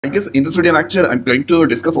I guess in this video lecture, I'm going to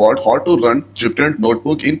discuss about how to run Jupyter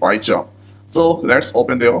Notebook in PyCharm. So let's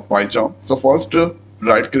open the PyCharm. So first,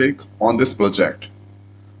 right click on this project.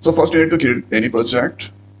 So first you need to create any project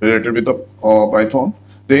related with the Python.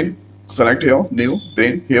 Then select here new.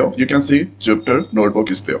 Then here you can see Jupyter Notebook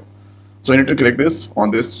is there. So you need to click this on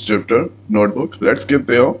this Jupyter Notebook. Let's give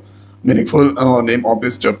the meaningful name of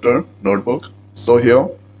this Jupyter Notebook. So here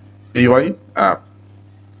UI app.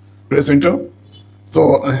 Press enter.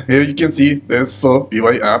 So here you can see this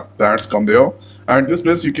UI app that's come there, and this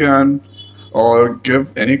place you can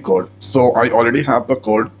give any code. So I already have the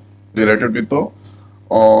code related with the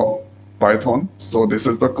uh, Python. So this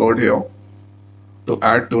is the code here to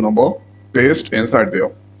add to number, paste inside there.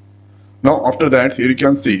 Now after that, here you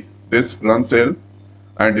can see this run cell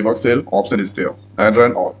and debug cell option is there and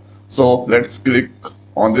run all. So let's click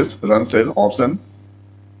on this run cell option,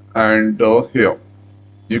 and here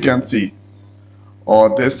you can see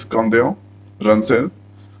this come there run cell.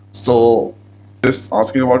 So this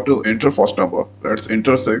asking about to enter first number. Let's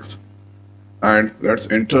enter 6 and let's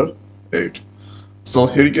enter 8. So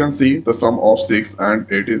here you can see the sum of 6 and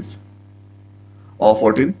 8 is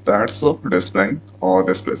 14. That's displaying all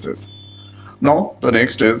these places. Now the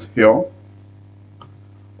next is here,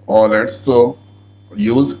 or let's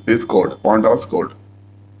use this code, pandas code.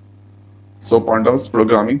 So pandas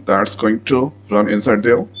programming that's going to run inside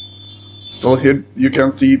there. So here you can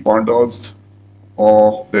see pandas,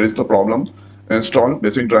 there is the problem, install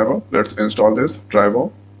missing driver. Let's install this driver,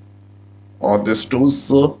 or this tools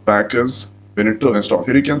package we need to install.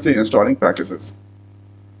 Here you can see installing packages.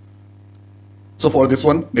 So for this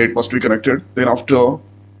one, net must be connected. Then after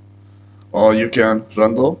you can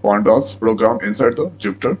run the pandas program inside the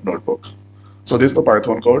Jupyter Notebook. So this is the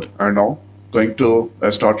Python code, and now going to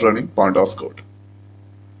start running pandas code.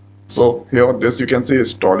 So here this you can see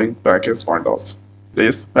installing package pandas.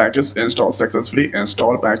 This package installed successfully.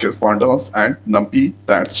 Install package pandas and numpy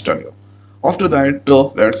that's done here. After that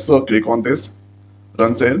let's click on this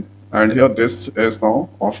run cell, and here this is now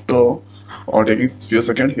after taking few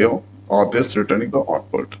seconds here this returning the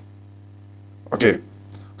output. Okay,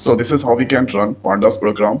 so this is how we can run pandas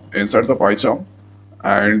program inside the PyCharm,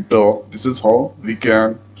 and this is how we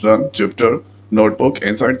can run Jupyter Notebook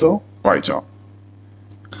inside the PyCharm.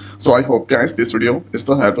 So I hope guys this video is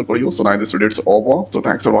helpful for you. So now this video is over. So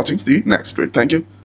thanks for watching. See you next video. Thank you.